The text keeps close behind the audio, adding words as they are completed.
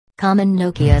Common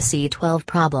Nokia C12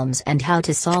 problems and how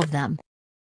to solve them.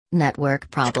 Network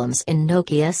problems in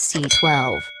Nokia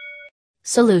C12.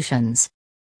 Solutions.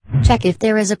 Check if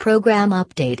there is a program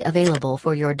update available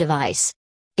for your device.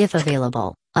 If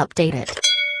available, update it.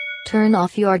 Turn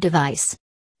off your device.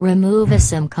 Remove a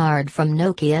SIM card from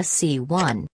Nokia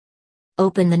C1.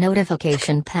 Open the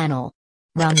notification panel.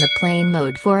 Run the plane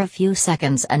mode for a few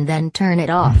seconds and then turn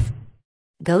it off.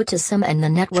 Go to SIM and the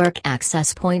network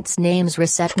access points names,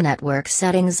 reset network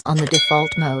settings on the default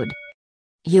mode.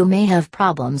 You may have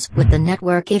problems with the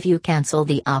network if you cancel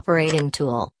the operating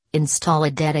tool, install a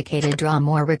dedicated ROM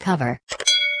or recover.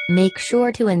 Make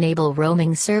sure to enable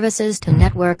roaming services to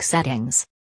network settings.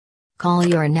 Call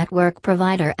your network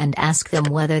provider and ask them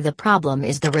whether the problem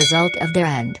is the result of their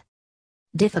end.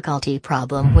 Difficulty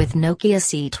problem with Nokia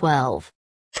C12.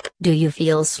 Do you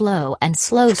feel slow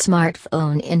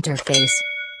smartphone interface?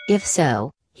 If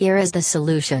so, here is the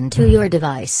solution to your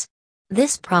device.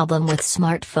 This problem with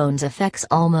smartphones affects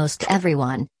almost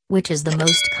everyone, which is the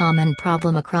most common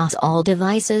problem across all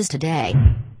devices today.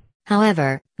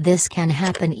 However, this can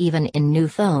happen even in new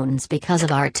phones because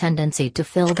of our tendency to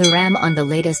fill the RAM on the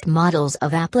latest models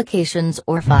of applications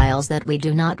or files that we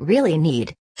do not really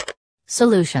need.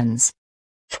 Solutions.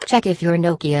 Check if your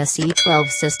Nokia C12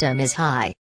 system is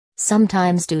high.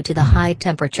 Sometimes due to the high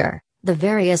temperature, the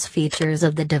various features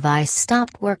of the device stop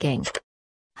working.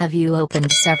 Have you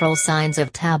opened several signs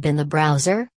of tab in the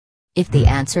browser? If the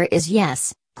answer is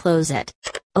yes, close it.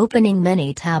 Opening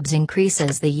many tabs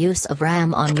increases the use of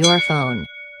RAM on your phone.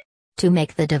 To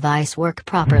make the device work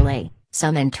properly,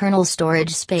 some internal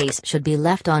storage space should be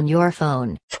left on your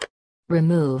phone.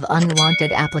 Remove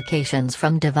unwanted applications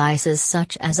from devices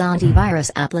such as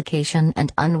antivirus application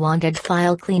and unwanted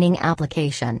file cleaning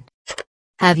application.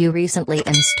 Have you recently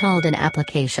installed an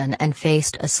application and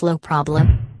faced a slow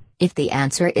problem? If the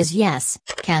answer is yes,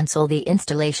 cancel the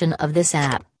installation of this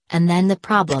app, and then the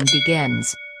problem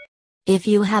begins. If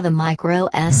you have a micro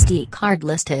SD card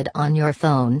listed on your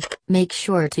phone, make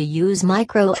sure to use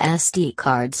micro SD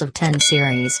cards of 10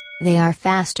 series, they are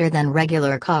faster than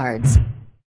regular cards.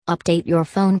 Update your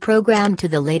phone program to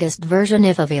the latest version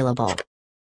if available.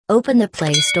 Open the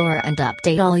Play Store and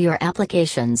update all your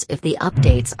applications if the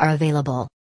updates are available.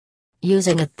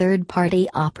 Using a third-party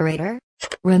operator?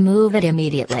 Remove it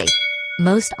immediately.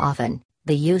 Most often,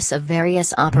 the use of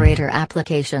various operator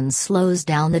applications slows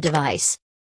down the device.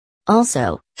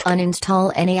 Also,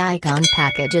 uninstall any icon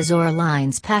packages or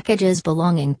lines packages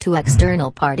belonging to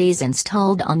external parties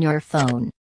installed on your phone.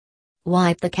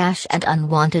 Wipe the cache and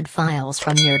unwanted files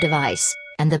from your device,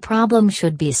 and the problem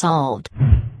should be solved.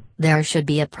 There should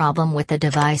be a problem with the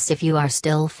device if you are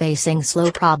still facing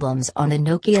slow problems on a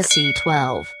Nokia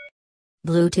C12.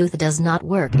 Bluetooth does not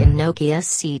work in Nokia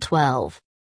C12.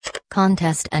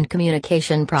 Contest and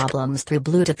communication problems through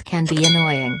Bluetooth can be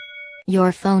annoying.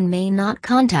 Your phone may not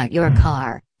contact your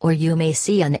car, or you may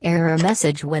see an error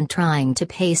message when trying to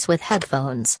pace with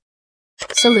headphones.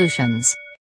 Solutions.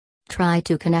 Try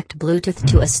to connect Bluetooth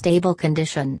to a stable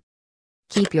condition.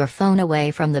 Keep your phone away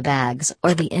from the bags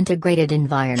or the integrated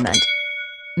environment.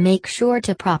 Make sure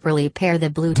to properly pair the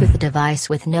Bluetooth device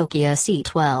with Nokia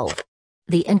C12.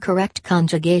 The incorrect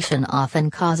conjugation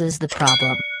often causes the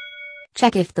problem.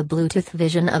 Check if the Bluetooth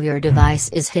vision of your device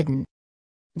is hidden.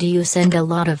 Do you send a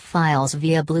lot of files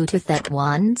via Bluetooth at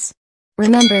once?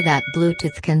 Remember that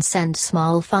Bluetooth can send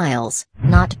small files,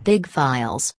 not big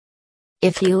files.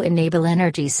 If you enable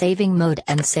energy saving mode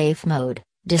and safe mode,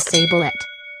 disable it.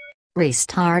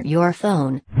 Restart your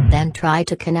phone, then try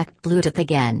to connect Bluetooth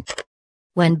again.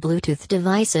 When Bluetooth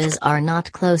devices are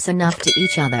not close enough to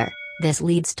each other, this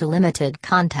leads to limited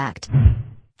contact.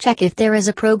 Check if there is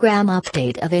a program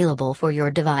update available for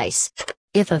your device.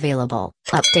 If available,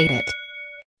 update it.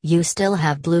 You still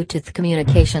have Bluetooth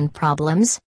communication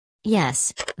problems?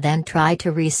 Yes, then try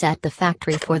to reset the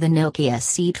factory for the Nokia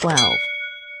C12.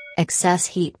 Excess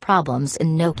heat problems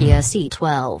in Nokia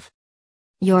C12.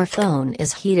 Your phone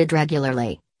is heated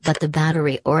regularly, but the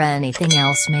battery or anything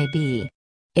else may be.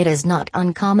 It is not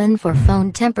uncommon for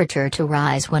phone temperature to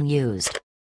rise when used.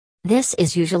 This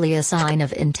is usually a sign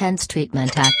of intense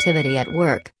treatment activity at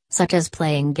work, such as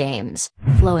playing games,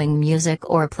 flowing music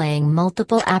or playing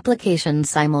multiple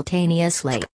applications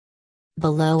simultaneously.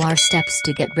 Below are steps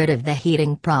to get rid of the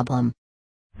heating problem.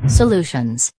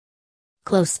 Solutions.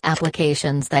 Close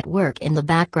applications that work in the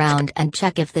background and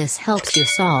check if this helps you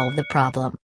solve the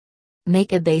problem.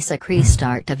 Make a basic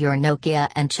restart of your Nokia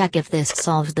and check if this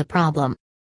solves the problem.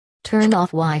 Turn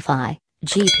off Wi-Fi,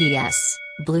 GPS,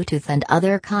 Bluetooth and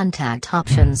other contact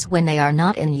options when they are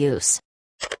not in use.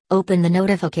 Open the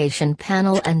notification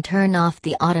panel and turn off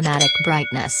the automatic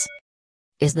brightness.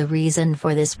 Is the reason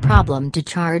for this problem to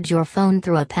charge your phone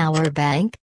through a power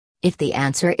bank? If the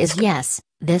answer is yes,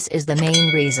 this is the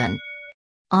main reason.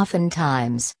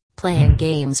 Oftentimes, playing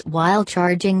games while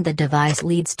charging the device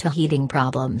leads to heating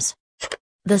problems.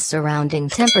 The surrounding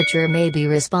temperature may be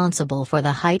responsible for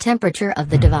the high temperature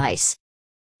of the device.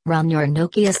 Run your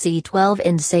Nokia C12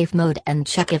 in safe mode and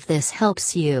check if this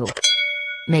helps you.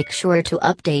 Make sure to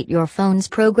update your phone's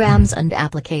programs and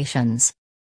applications.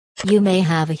 You may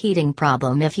have a heating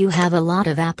problem if you have a lot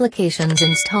of applications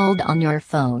installed on your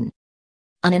phone.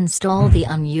 Uninstall the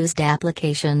unused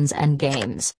applications and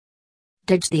games.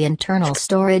 Ditch the internal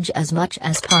storage as much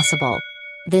as possible.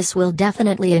 This will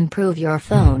definitely improve your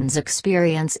phone's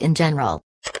experience in general.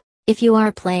 If you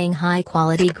are playing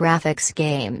high-quality graphics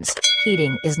games,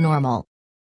 heating is normal.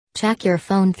 Check your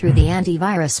phone through the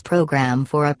antivirus program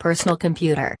for a personal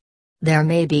computer. There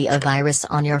may be a virus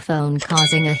on your phone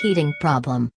causing a heating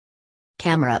problem.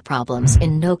 Camera problems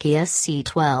in Nokia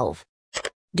C12.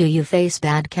 Do you face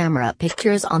bad camera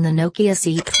pictures on the Nokia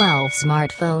C12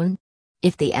 smartphone?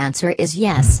 If the answer is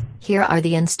yes, here are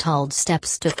the installed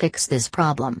steps to fix this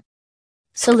problem.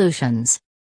 Solutions.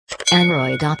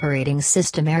 Android operating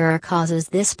system error causes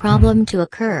this problem to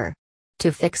occur.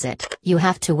 To fix it, you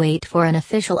have to wait for an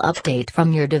official update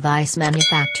from your device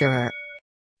manufacturer.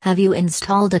 Have you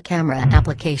installed a camera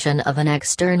application of an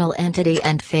external entity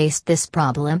and faced this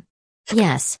problem?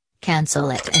 Yes, cancel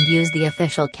it and use the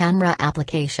official camera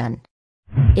application.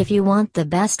 If you want the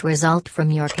best result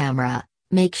from your camera,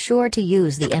 make sure to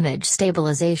use the image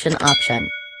stabilization option.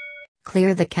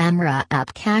 Clear the camera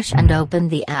app cache and open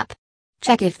the app.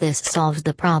 Check if this solves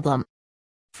the problem.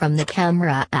 From the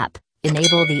camera app,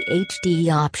 enable the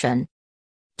HD option.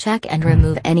 Check and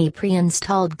remove any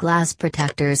pre-installed glass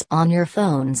protectors on your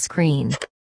phone screen.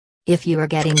 If you are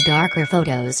getting darker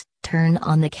photos, turn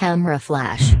on the camera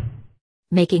flash.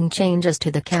 Making changes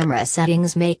to the camera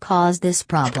settings may cause this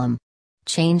problem.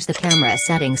 Change the camera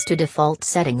settings to default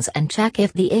settings and check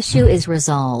if the issue is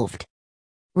resolved.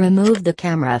 Remove the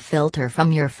camera filter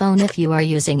from your phone if you are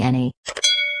using any.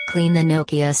 Clean the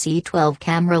Nokia C12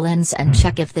 camera lens and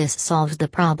check if this solves the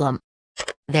problem.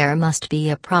 There must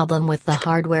be a problem with the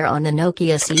hardware on the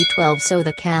Nokia C12 so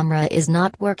the camera is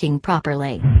not working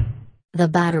properly. The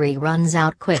battery runs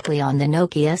out quickly on the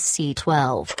Nokia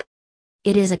C12.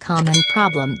 It is a common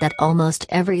problem that almost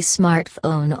every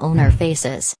smartphone owner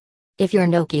faces. If your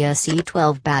Nokia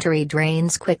C12 battery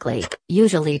drains quickly,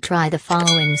 usually try the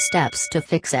following steps to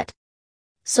fix it.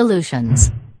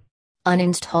 Solutions.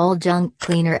 Uninstall junk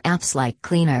cleaner apps like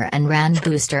Cleaner and RAM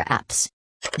Booster apps.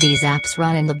 These apps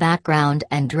run in the background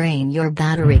and drain your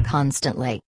battery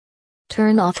constantly.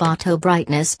 Turn off auto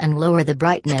brightness and lower the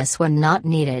brightness when not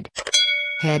needed.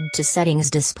 Head to Settings,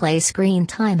 Display Screen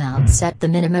Timeout. Set the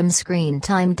minimum screen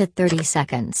time to 30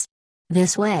 seconds.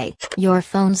 This way, your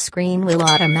phone screen will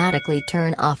automatically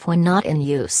turn off when not in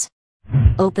use.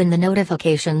 Open the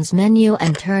Notifications menu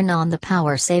and turn on the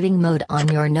power saving mode on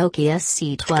your Nokia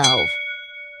C12.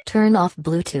 Turn off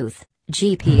Bluetooth,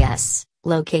 GPS,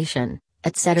 location,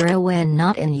 etc. when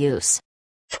not in use.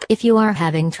 If you are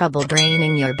having trouble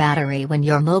draining your battery when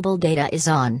your mobile data is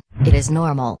on, it is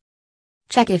normal.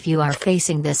 Check if you are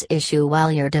facing this issue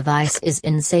while your device is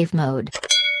in safe mode.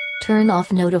 Turn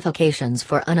off notifications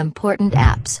for unimportant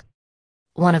apps.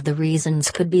 One of the reasons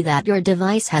could be that your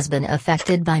device has been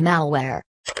affected by malware.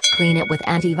 Clean it with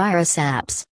antivirus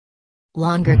apps.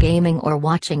 Longer gaming or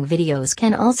watching videos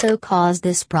can also cause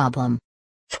this problem.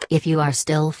 If you are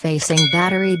still facing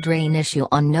battery drain issue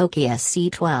on Nokia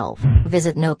C12,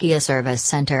 visit Nokia Service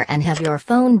Center and have your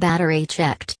phone battery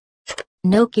checked.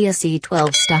 Nokia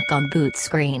C12 stuck on boot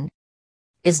screen.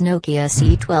 Is Nokia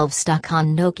C12 stuck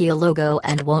on Nokia logo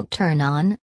and won't turn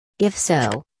on? If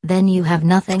so, then you have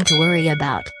nothing to worry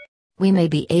about. We may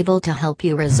be able to help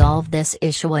you resolve this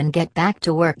issue and get back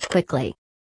to work quickly.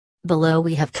 Below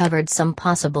we have covered some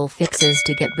possible fixes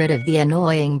to get rid of the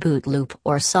annoying boot loop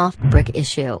or soft brick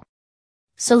issue.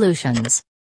 Solutions.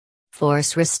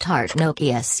 Force restart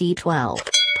Nokia C12.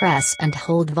 Press and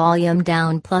hold volume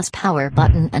down plus power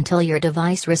button until your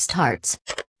device restarts.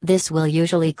 This will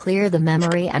usually clear the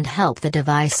memory and help the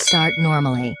device start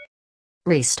normally.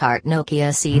 Restart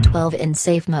Nokia C12 in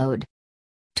safe mode.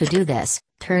 To do this,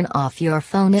 turn off your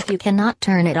phone if you cannot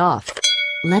turn it off.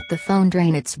 Let the phone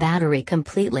drain its battery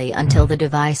completely until the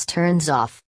device turns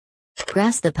off.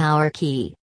 Press the power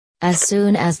key. As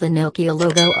soon as the Nokia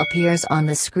logo appears on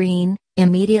the screen,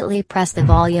 immediately press the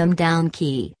volume down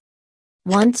key.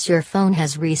 Once your phone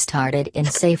has restarted in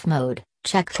safe mode,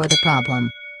 check for the problem.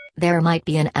 There might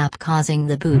be an app causing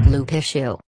the boot loop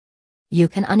issue. You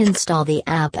can uninstall the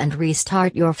app and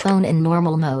restart your phone in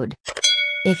normal mode.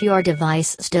 If your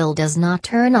device still does not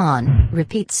turn on,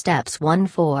 repeat steps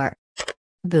 1-4.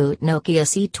 Boot Nokia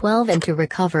C12 into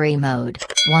recovery mode.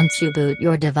 Once you boot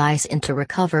your device into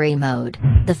recovery mode,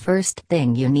 the first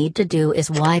thing you need to do is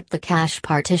wipe the cache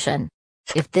partition.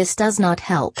 If this does not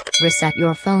help, reset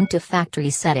your phone to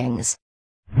factory settings.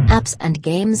 Apps and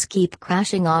games keep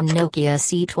crashing on Nokia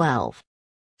C12.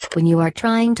 When you are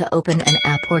trying to open an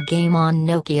app or game on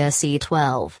Nokia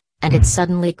C12, and it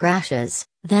suddenly crashes,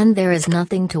 then there is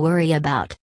nothing to worry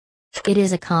about. It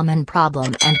is a common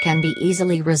problem and can be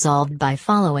easily resolved by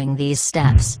following these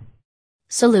steps.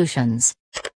 Solutions.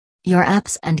 Your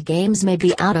apps and games may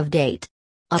be out of date.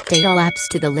 Update all apps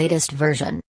to the latest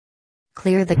version.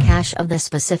 Clear the cache of the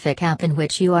specific app in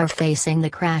which you are facing the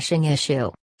crashing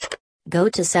issue. Go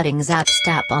to Settings Apps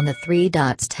tab on the 3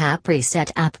 dots, tap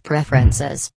Reset App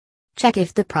Preferences. Check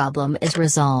if the problem is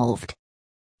resolved.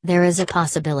 There is a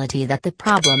possibility that the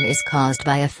problem is caused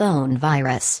by a phone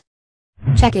virus.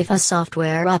 Check if a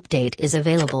software update is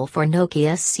available for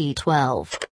Nokia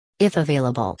C12. If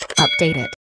available, update it.